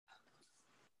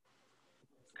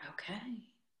Okay.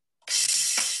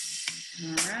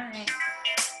 All right.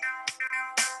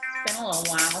 It's been a little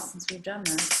while since we've done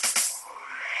this.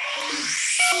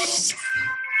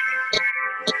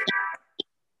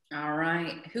 All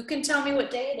right. Who can tell me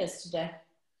what day it is today?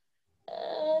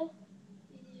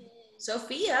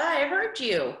 Sophia, I heard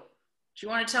you. Do you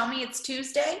want to tell me it's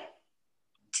Tuesday?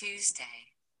 Tuesday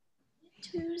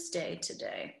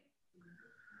today.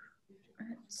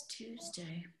 It's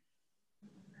Tuesday.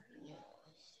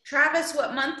 Travis,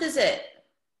 what month is it?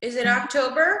 Is it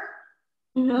October?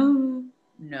 No.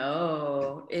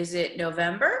 No. Is it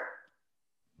November?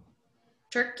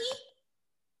 Turkey?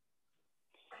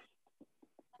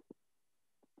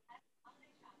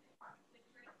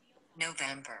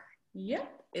 November.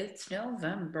 Yep, it's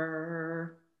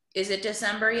November. Is it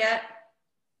December yet?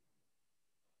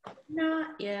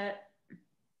 Not yet.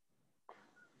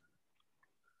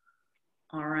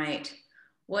 All right.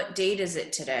 What date is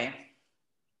it today?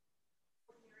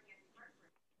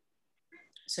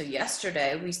 So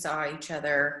yesterday we saw each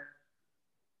other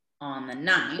on the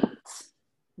 9th,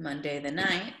 Monday the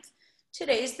 9th.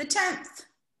 Today's the 10th.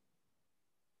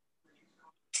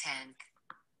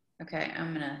 10th. Okay,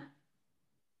 I'm gonna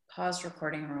pause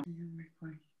recording.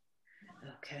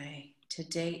 Okay,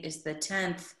 today is the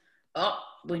 10th. Oh,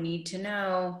 we need to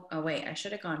know. Oh wait, I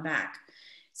should have gone back.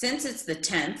 Since it's the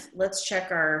 10th, let's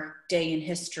check our day in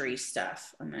history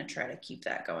stuff. I'm gonna try to keep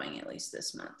that going at least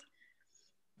this month.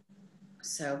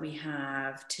 So we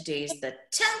have, today's the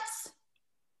 10th.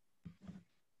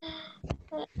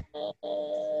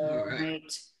 All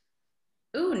right.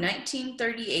 Ooh,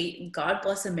 1938, God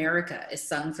Bless America is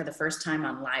sung for the first time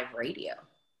on live radio.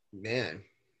 Man.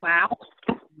 Wow.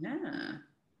 Yeah.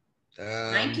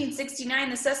 1969,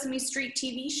 the Sesame Street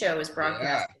TV show is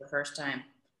broadcast for the first time.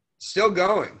 Still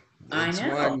going. It's I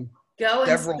know. Won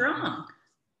going strong.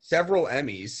 Several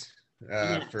Emmys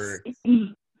Yes. for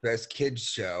best kids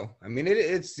show. I mean,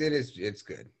 it's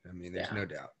good. I mean, there's no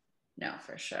doubt. No,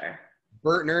 for sure.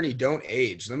 Bert and Ernie don't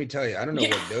age. Let me tell you, I don't know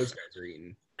what those guys are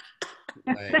eating.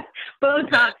 Like,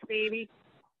 Botox, baby.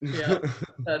 Yeah,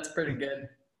 that's pretty good.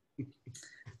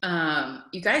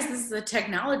 You guys, this is the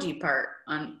technology part.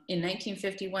 In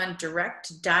 1951,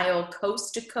 direct dial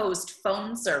coast-to-coast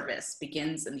phone service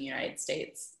begins in the United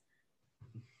States.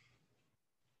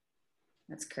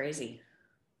 That's crazy.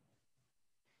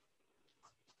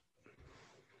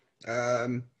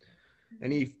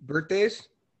 Any birthdays?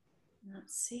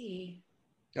 Let's see.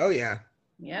 Oh yeah.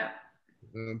 Yep.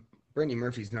 Brittany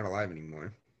Murphy's not alive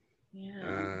anymore.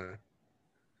 Yeah.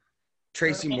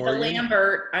 Tracy Miranda Morgan.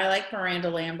 Lambert. I like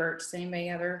Miranda Lambert. Any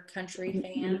other country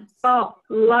fans? Oh,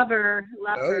 love her.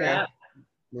 Oh yeah.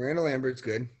 Miranda Lambert's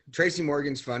good. Tracy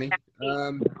Morgan's funny.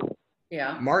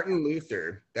 Yeah. Martin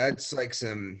Luther. That's like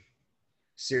some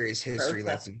serious history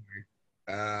lesson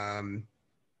here.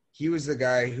 He was the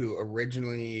guy who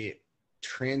originally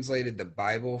translated the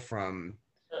Bible from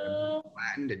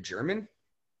Latin to German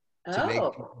to make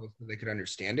people so they could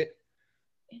understand it.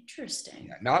 Interesting.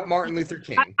 Yeah, not Martin Luther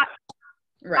King.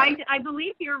 Right. I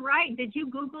believe you're right. Did you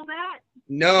Google that?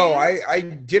 No, I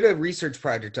did a research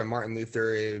project on Martin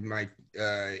Luther in my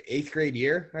 8th grade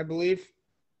year, I believe.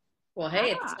 Well,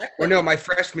 hey, or no, my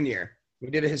freshman year. We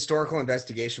did a historical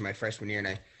investigation my freshman year,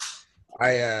 and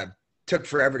I took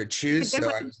forever to choose, so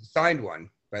I was assigned one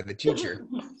by the teacher.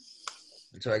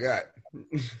 That's what I got.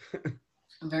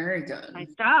 Very good.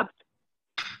 Nice job.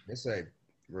 Guess I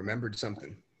remembered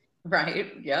something.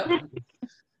 Right. Yep.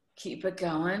 Keep it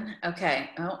going.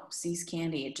 Okay. Oh, C's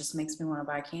candy. It just makes me want to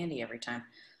buy candy every time.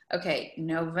 Okay.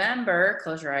 November.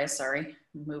 Close your eyes. Sorry.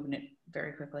 I'm moving it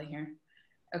very quickly here.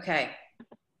 Okay.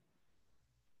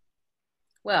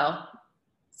 Well,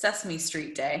 Sesame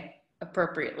Street Day,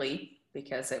 appropriately,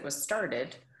 because it was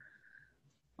started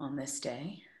on this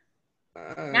day.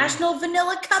 National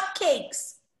Vanilla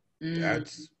Cupcakes.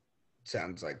 That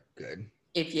sounds like good.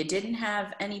 If you didn't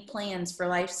have any plans for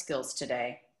life skills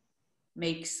today,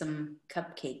 make some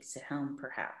cupcakes at home,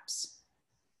 perhaps.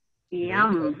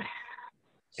 Yum.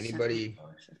 Anybody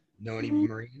know any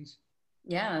Marines?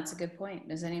 Yeah, that's a good point.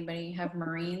 Does anybody have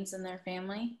Marines in their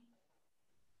family?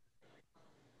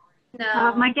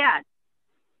 No. My dad.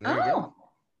 Oh,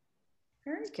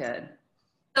 very good.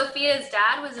 Sophia's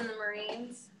dad was in the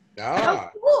Marines. Ah,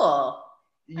 cool.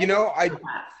 You know, I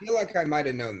feel like I might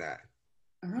have known that.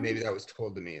 Maybe that was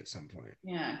told to me at some point.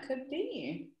 Yeah, it could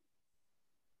be.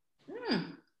 I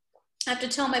have to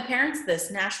tell my parents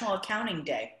this. National Accounting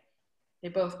Day. They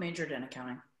both majored in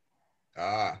accounting.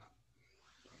 Ah.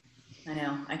 I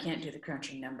know. I can't do the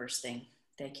crunching numbers thing.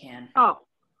 They can. Oh.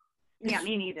 Yeah,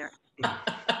 me neither.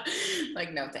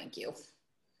 Like, no, thank you.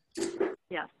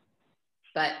 Yes.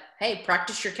 But hey,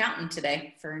 practice your counting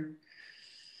today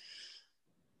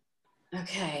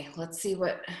okay, let's see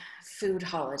what food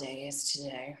holiday is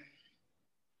today.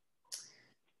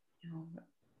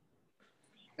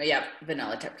 Oh, yeah,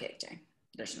 vanilla cupcake day.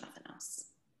 There's nothing else.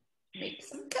 Make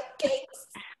some cupcakes.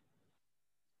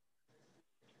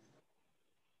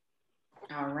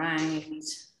 All right.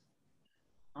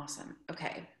 Awesome.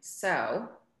 Okay, so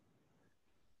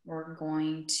we're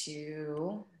going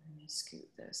to, let me scoot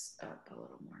this up a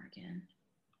little more again.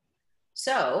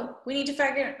 So we need to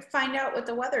find out what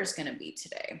the weather is going to be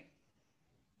today.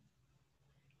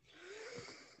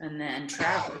 And then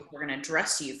Travis, we're going to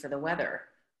dress you for the weather.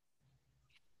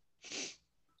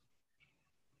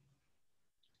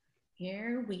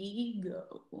 Here we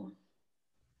go.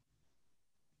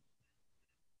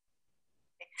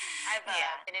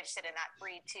 I've been interested in that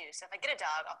breed too. So if I get a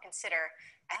dog, I'll consider,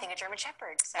 I think, a German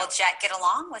Shepherd. So will Jack get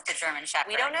along with the German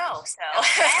Shepherd? we don't know. So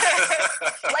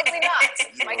likely not.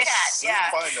 My cat.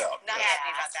 Yeah. Find out. Not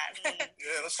happy about that.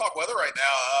 Yeah, let's talk weather right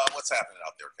now. What's happening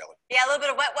out there, Kelly? Yeah, a little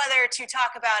bit of wet weather to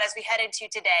talk about as we head into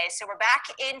today. So we're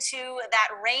back into that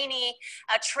rainy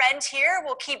trend here.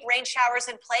 We'll keep rain showers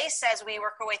in place as we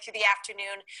work our way through the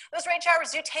afternoon. Those rain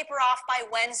showers do taper off by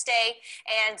Wednesday,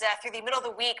 and through the middle of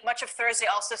the week, much of Thursday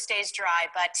also stays dry.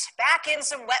 But back in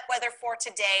some wet weather for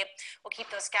today. We'll keep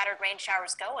those scattered rain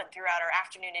showers going throughout our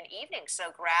afternoon and evening.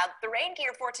 So grab the rain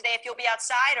gear for today if you'll be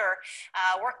outside or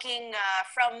working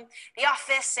from the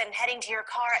office and heading to your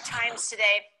car at times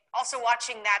today. Also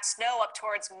watching that snow up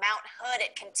towards Mount Hood.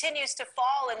 It continues to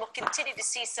fall, and we'll continue to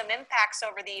see some impacts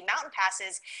over the mountain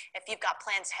passes if you've got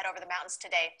plans to head over the mountains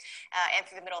today and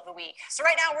through the middle of the week. So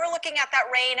right now we're looking at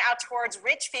that rain out towards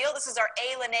Ridgefield. This is our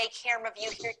A-Lene camera view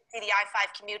here. You can see the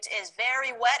I-5 commute is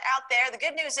very wet out there. The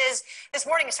good news is this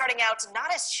morning is starting out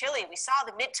not as chilly. We saw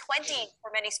the mid-20s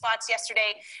for many spots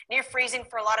yesterday, near freezing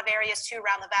for a lot of areas too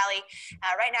around the valley.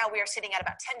 Right now we are sitting at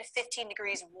about 10 to 15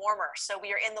 degrees warmer. So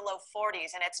we are in the low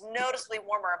 40s, and it's noticeably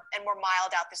warmer and more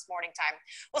mild out this morning time.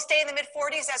 We'll stay in the mid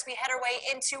 40s as we head our way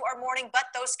into our morning, but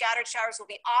those scattered showers will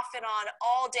be off and on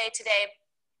all day today.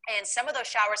 And some of those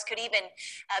showers could even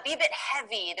be a bit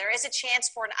heavy. There is a chance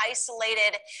for an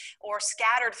isolated or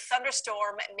scattered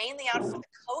thunderstorm, mainly out for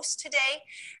the coast today.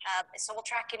 So we'll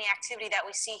track any activity that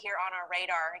we see here on our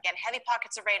radar. Again, heavy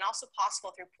pockets of rain also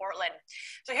possible through Portland.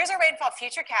 So here's our rainfall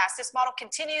futurecast. This model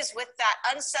continues with that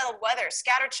unsettled weather.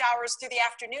 Scattered showers through the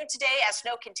afternoon today as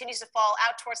snow continues to fall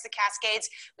out towards the Cascades.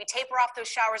 We taper off those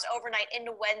showers overnight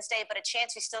into Wednesday, but a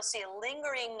chance we still see a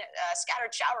lingering scattered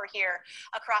shower here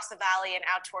across the valley and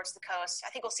out towards the coast.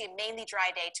 I think we'll see a mainly dry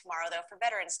day tomorrow, though, for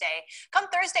Veterans Day. Come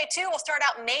Thursday, too, we'll start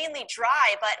out mainly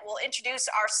dry, but we'll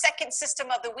introduce our second system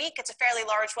of the week. It's a fairly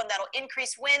large one that'll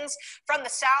increase winds from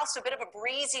the south, so a bit of a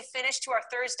breezy finish to our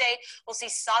Thursday. We'll see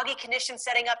soggy conditions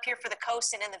setting up here for the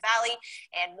coast and in the valley,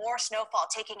 and more snowfall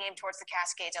taking aim towards the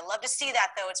Cascades. I love to see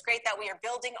that, though. It's great that we are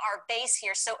building our base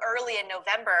here so early in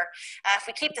November. If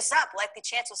we keep this up, likely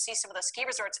chance we'll see some of those ski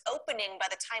resorts opening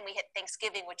by the time we hit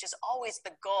Thanksgiving, which is always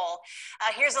the goal.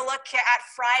 Here's a look at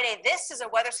Friday. This is a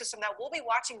weather system that we'll be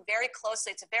watching very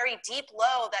closely. It's a very deep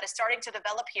low that is starting to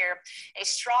develop here. A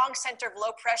strong center of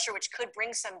low pressure, which could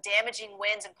bring some damaging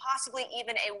winds and possibly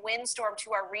even a windstorm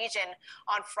to our region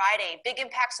on Friday. Big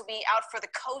impacts will be out for the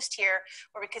coast here,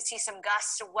 where we could see some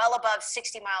gusts well above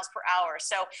 60 miles per hour.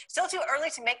 So still too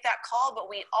early to make that call, but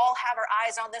we all have our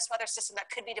eyes on this weather system that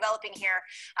could be developing here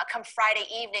come Friday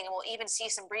evening. And we'll even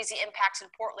see some breezy impacts in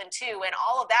Portland too. And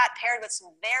all of that paired with some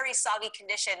very soggy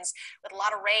conditions with a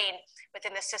lot of rain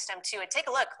within the system too. And take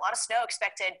a look, a lot of snow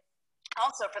expected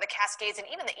also for the Cascades and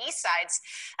even the east sides.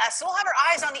 So we'll have our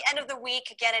eyes on the end of the week.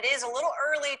 Again, it is a little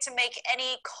early to make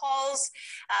any calls,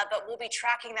 but we'll be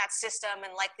tracking that system,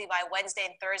 and likely by Wednesday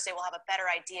and Thursday, we'll have a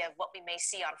better idea of what we may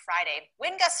see on Friday.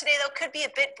 Wind gusts today, though, could be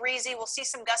a bit breezy. We'll see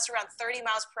some gusts around 30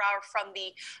 miles per hour from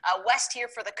the west here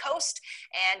for the coast,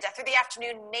 and through the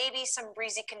afternoon, maybe some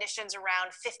breezy conditions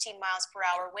around 15 miles per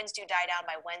hour. Winds do die down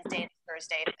by Wednesday and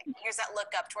Thursday. Here's that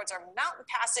look up towards our mountain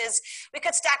passes. We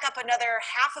could stack up another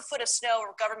half a foot of snow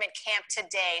or government camp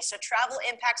today. So travel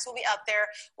impacts will be up there.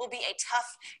 Will be a tough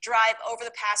drive over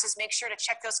the passes. Make sure to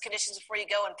check those conditions before you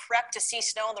go and prep to see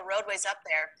snow on the roadways up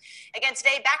there. Again,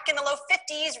 today back in the low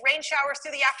 50s, rain showers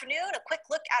through the afternoon. A quick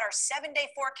look at our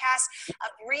 7-day forecast. A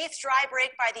brief dry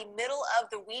break by the middle of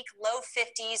the week, low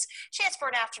 50s. Chance for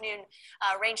an afternoon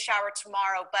rain shower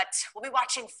tomorrow, but we'll be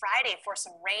watching Friday for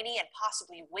some rainy and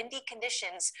possibly windy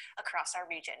conditions across our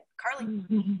region. Carly?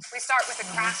 We start with a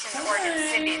crash in Oregon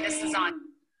City. This is on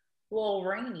A little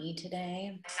rainy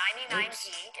today.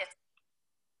 99E.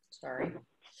 Sorry.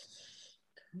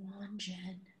 Come on,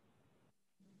 Jen.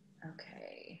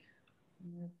 Okay.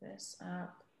 Move this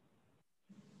up.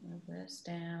 Move this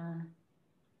down.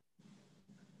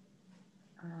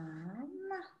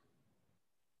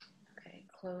 Okay,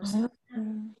 close.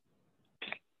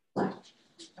 All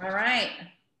right.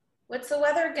 What's the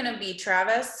weather gonna be,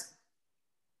 Travis?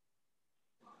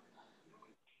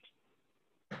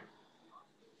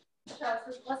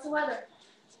 What's the weather?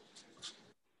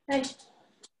 Hey,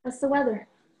 what's the weather?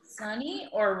 Sunny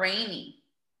or rainy?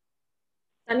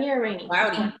 Sunny or rainy?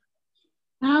 Cloudy.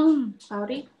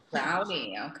 Cloudy.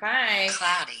 Cloudy, okay.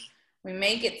 Cloudy. We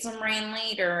may get some rain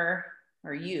later,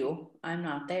 or you. I'm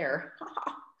not there.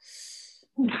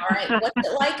 All right, what's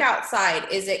it like outside?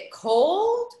 Is it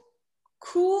cold?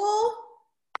 Cool?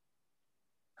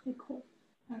 Cool.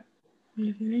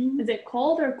 Is it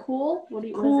cold or cool? What do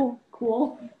you? Cool.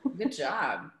 Cool. Good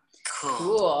job. Cool.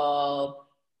 Cool.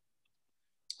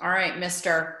 All right,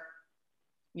 mister.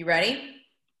 You ready?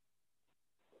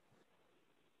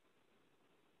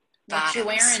 What you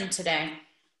Bottoms. wearing today?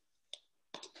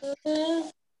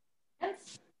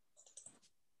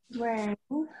 Wearing.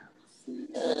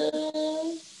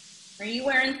 Are you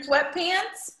wearing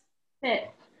sweatpants?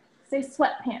 Say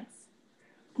sweatpants.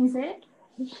 Can you say it?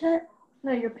 Shirt.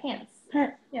 No, your pants.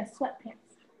 Yeah,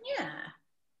 sweatpants.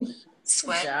 Yeah.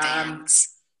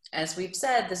 Sweatpants. As we've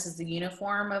said, this is the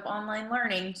uniform of online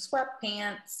learning,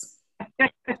 sweatpants.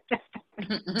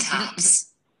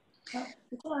 Tops. Oh,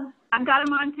 good one. I've got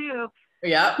them on too.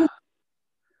 Yep.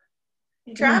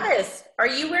 Travis, are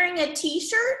you wearing a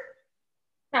t-shirt?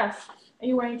 Yes. Are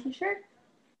you wearing a t-shirt?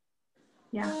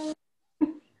 Yeah.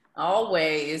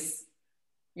 Always.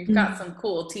 You've got some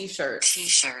cool t-shirts.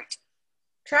 T-shirt.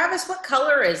 Travis, what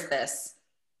color is this?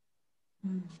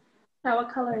 Now,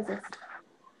 what color is this?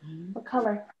 What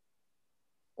color?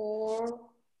 Or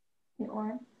The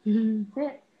orange. Say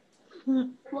it.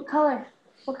 What color?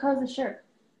 What color is the shirt?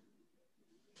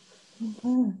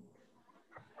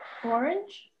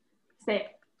 Orange? Say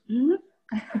it.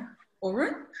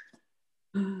 orange?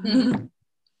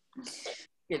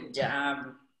 Good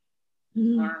job.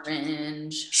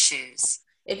 Orange. Shoes.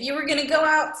 If you were going to go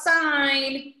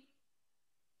outside,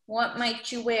 what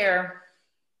might you wear?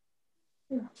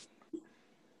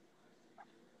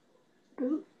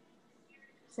 Boot.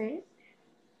 Say it.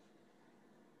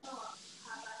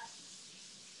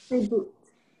 Say boot.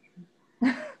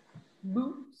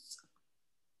 Boots.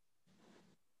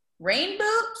 Rain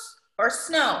boots or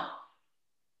snow?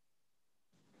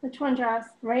 Which one, Josh?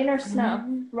 Rain or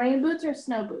snow? Rain boots or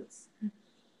snow boots?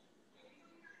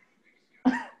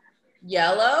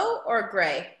 Yellow or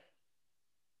gray?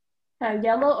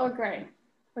 Yellow or gray?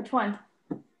 Which one?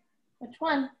 Which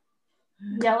one?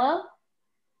 Yellow?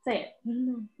 Say it.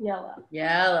 Yellow.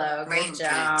 Yellow. Rain Good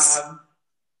job.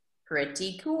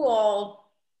 Pretty cool.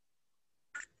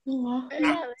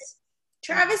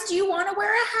 Travis, do you want to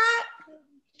wear a hat?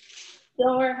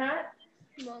 Don't wear a hat?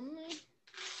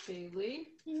 Bailey?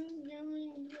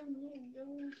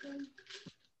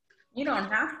 You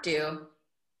don't have to.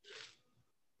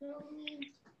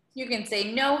 You can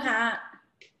say no hat.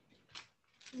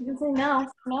 You can say no.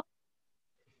 No.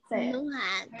 Say it. No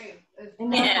hat.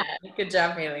 No Yeah, hat. good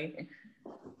job, Haley.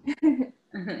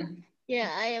 Yeah,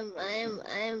 I am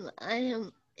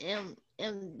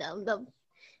dumb.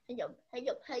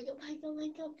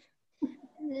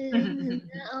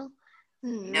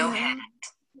 No hat.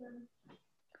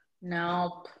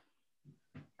 Nope.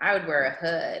 I would wear a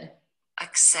hood.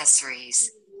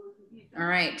 Accessories. All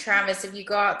right, Travis, if you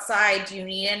go outside, do you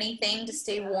need anything to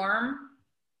stay warm?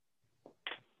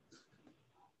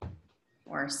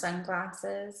 Or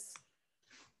sunglasses?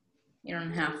 You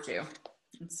don't have to.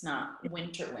 It's not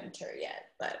winter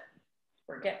yet, but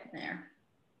we're getting there.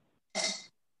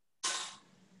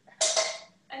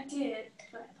 I did,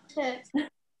 but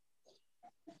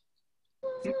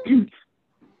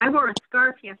I wore a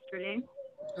scarf yesterday.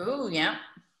 Ooh, yeah.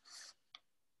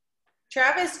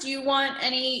 Travis, do you want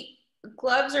any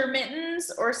gloves or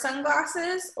mittens or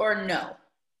sunglasses or no?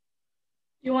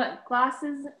 you want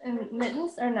glasses and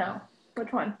mittens or no?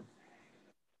 Which one?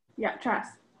 Yeah, Travis.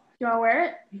 Do you want to wear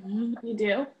it? You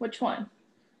do? Which one?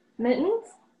 Mittens?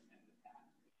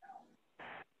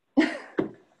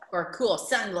 Or cool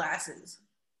sunglasses?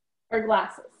 Or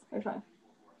glasses? Which one?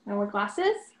 Want to wear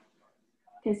glasses?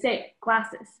 Okay, say it.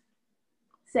 Glasses.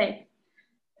 Say.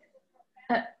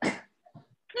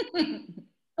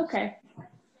 Okay.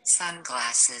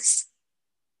 Sunglasses.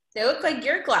 They look like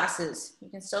your glasses. You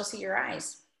can still see your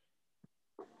eyes.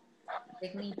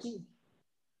 Like me too.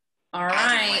 All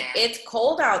right, it's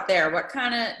cold out there. What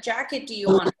kind of jacket do you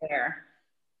want to wear?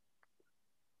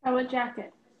 How about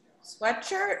jacket?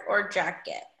 Sweatshirt or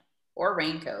jacket or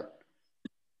raincoat?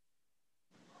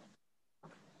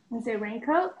 And say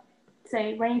raincoat.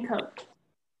 Say raincoat.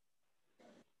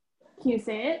 Can you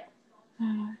say it?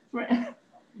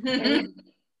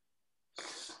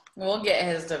 We'll get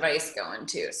his device going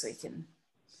too, so he can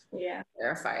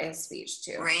verify his speech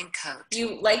too. Raincoat. Do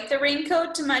you like the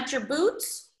raincoat to match your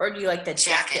boots, or do you like the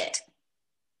jacket?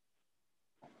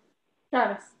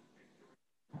 Travis.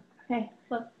 Hey,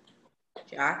 look.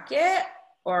 Jacket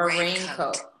or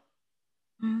raincoat?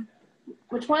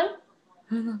 Which one?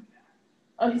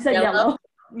 Oh, he said yellow.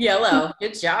 Yellow.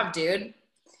 Good job, dude.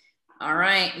 All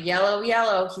right,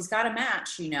 yellow. He's got a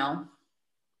match, you know.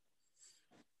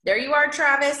 There you are,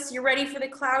 Travis. You're ready for the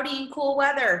cloudy and cool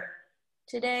weather.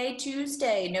 Today,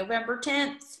 Tuesday, November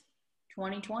 10th,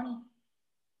 2020.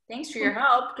 Thanks for your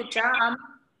help. Good job.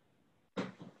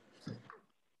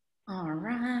 All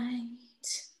right.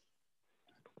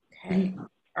 Okay.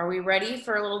 Are we ready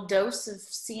for a little dose of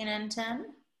CNN 10?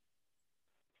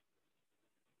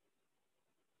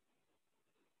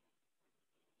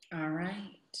 All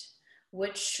right.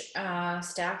 Which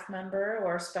staff member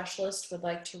or specialist would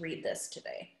like to read this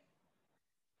today?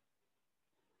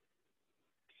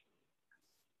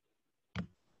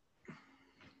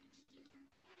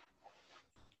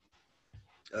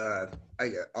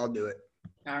 I'll do it.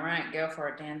 All right, go for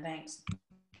it, Dan. Thanks.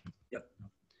 Yep.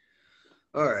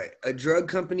 All right. A drug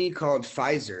company called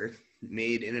Pfizer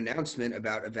made an announcement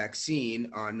about a vaccine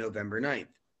on November 9th.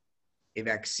 A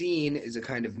vaccine is a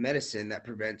kind of medicine that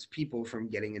prevents people from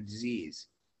getting a disease.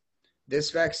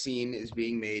 This vaccine is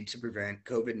being made to prevent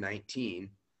COVID-19,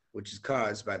 which is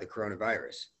caused by the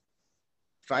coronavirus.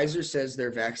 Pfizer says their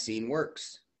vaccine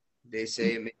works. They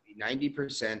say it may be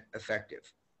 90% effective.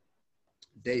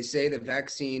 They say the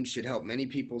vaccine should help many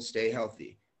people stay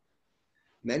healthy.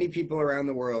 Many people around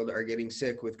the world are getting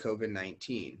sick with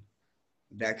COVID-19.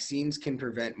 Vaccines can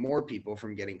prevent more people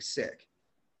from getting sick.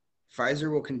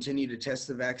 Pfizer will continue to test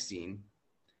the vaccine.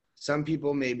 Some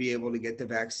people may be able to get the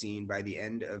vaccine by the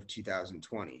end of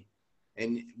 2020.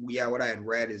 And yeah, what I had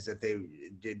read is that they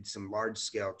did some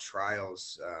large-scale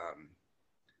trials.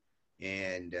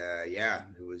 It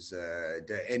was,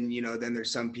 and you know, then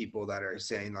there's some people that are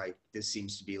saying like, this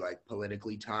seems to be like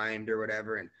politically timed or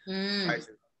whatever. And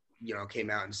Pfizer, you know, came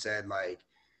out and said like,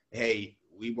 hey,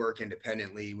 we work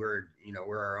independently. We're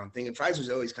our own thing. And Pfizer's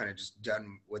always kind of just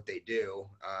done what they do.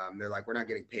 They're like, we're not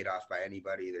getting paid off by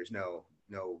anybody. There's no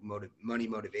money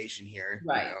motivation here.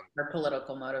 Right. You know? Or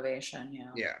political motivation.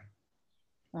 Yeah. Yeah.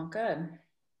 Well, good.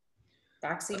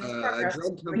 Vaccine is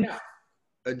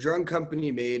A drug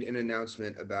company made an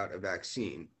announcement about a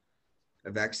vaccine.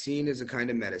 A vaccine is a kind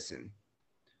of medicine.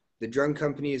 The drug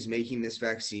company is making this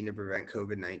vaccine to prevent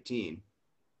COVID-19.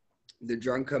 The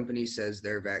drug company says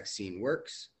their vaccine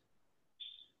works.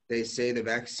 They say the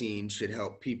vaccine should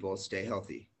help people stay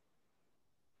healthy.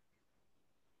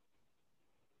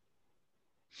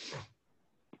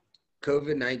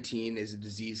 COVID-19 is a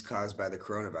disease caused by the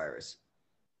coronavirus.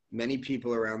 Many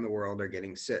people around the world are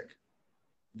getting sick.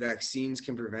 Vaccines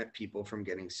can prevent people from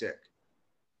getting sick.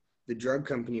 The drug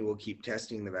company will keep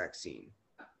testing the vaccine.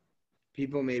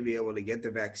 People may be able to get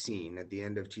the vaccine at the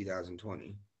end of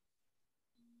 2020.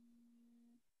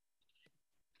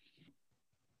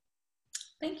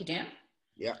 Thank you, Dan.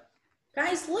 Yeah.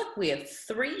 Guys, look, we have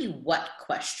 3 what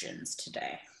questions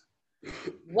today.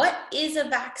 What is a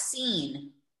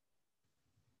vaccine?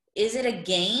 Is it a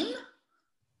game?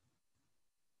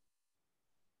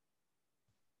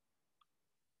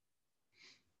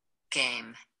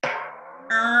 Game.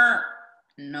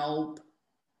 Nope.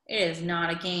 It is not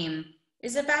a game.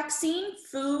 Is a vaccine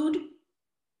food?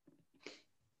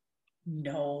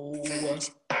 No. Food.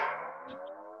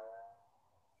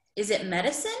 Is it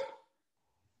medicine?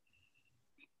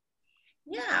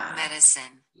 Yeah.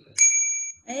 Medicine.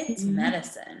 It's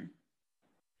medicine.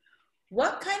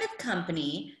 What kind of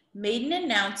company made an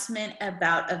announcement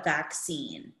about a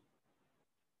vaccine?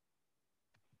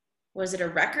 Was it a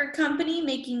record company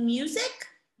making music?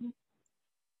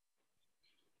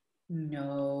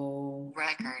 No.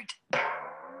 Record.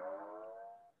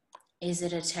 Is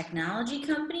it a technology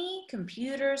company?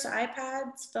 Computers,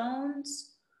 iPads,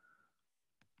 phones?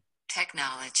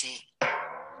 Technology.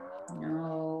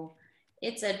 No.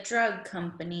 It's a drug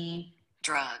company.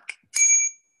 Drug.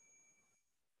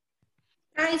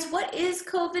 Guys, what is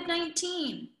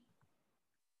COVID-19?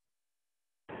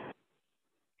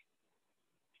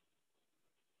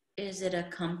 Is it a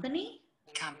company?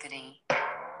 Company.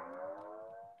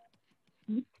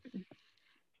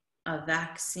 A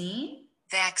vaccine?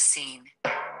 Vaccine.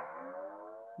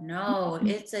 No,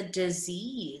 it's a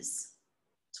disease.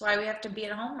 That's why we have to be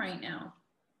at home right now.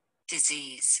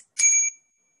 Disease.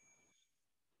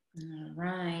 All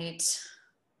right.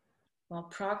 Well,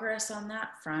 progress on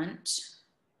that front.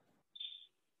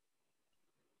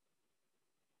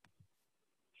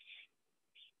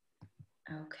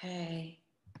 Okay.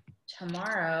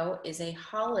 Tomorrow is a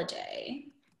holiday.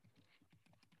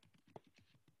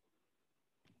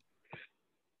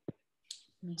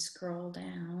 Let me scroll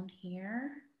down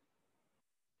here.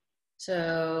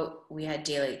 So we had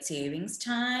daylight savings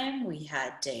time. We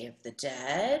had Day of the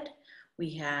Dead.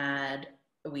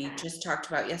 We just talked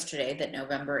about yesterday that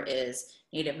November is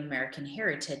Native American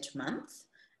Heritage Month.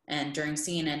 And during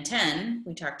CNN 10,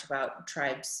 we talked about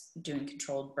tribes doing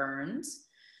controlled burns.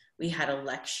 We had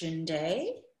Election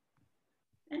Day.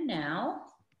 And now,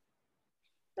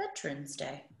 Veterans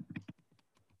Day.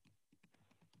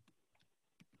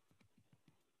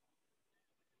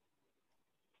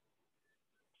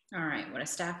 All right, would a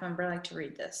staff member like to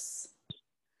read this?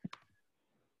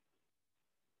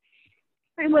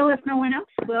 I will if no one else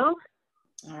will.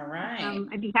 All right.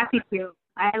 I'd be happy to.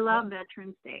 I love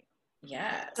Veterans Day.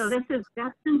 Yes. So this is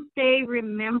Veterans Day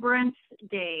Remembrance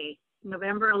Day,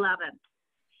 November 11th.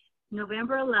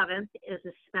 November 11th is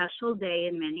a special day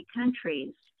in many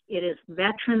countries. It is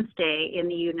Veterans Day in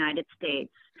the United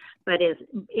States, but it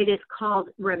is called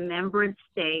Remembrance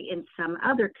Day in some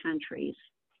other countries.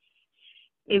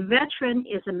 A veteran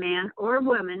is a man or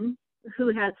woman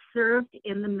who has served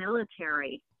in the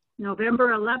military. November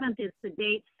 11th is the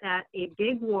date that a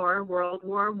big war, World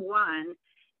War I,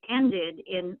 ended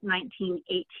in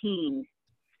 1918.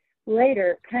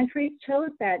 Later, countries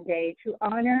chose that day to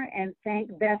honor and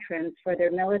thank veterans for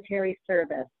their military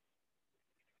service.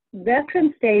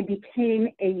 Veterans Day became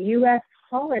a U.S.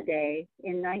 holiday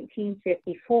in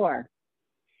 1954.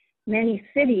 Many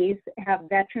cities have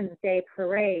Veterans Day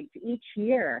parades each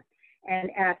year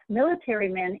and ask military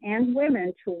men and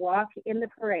women to walk in the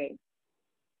parade.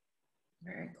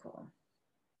 Very cool.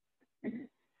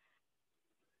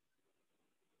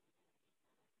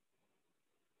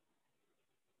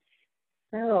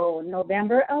 So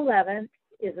November 11th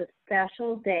is a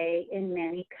special day in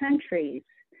many countries.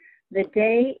 The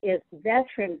day is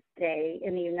Veterans Day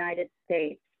in the United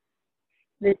States.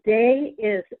 The day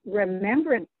is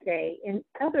Remembrance Day in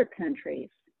other countries.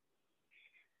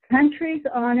 Countries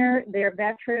honor their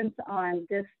veterans on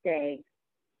this day.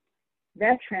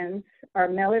 Veterans are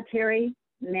military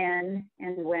men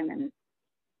and women.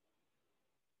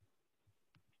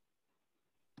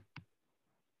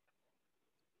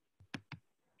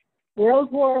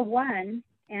 World War I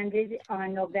ended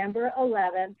on November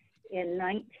 11th in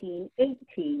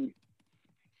 1918.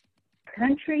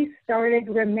 Countries started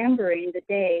remembering the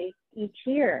day each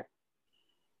year.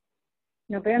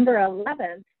 November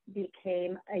 11th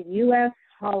became a U.S.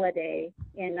 holiday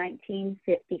in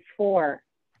 1954.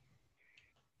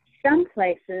 Some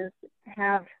places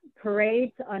have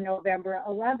parades on November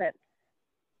 11th.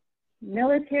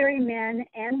 Military men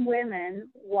and women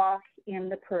walk in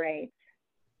the parades.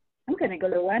 I'm going to go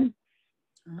to one.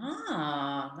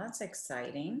 Ah, that's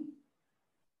exciting.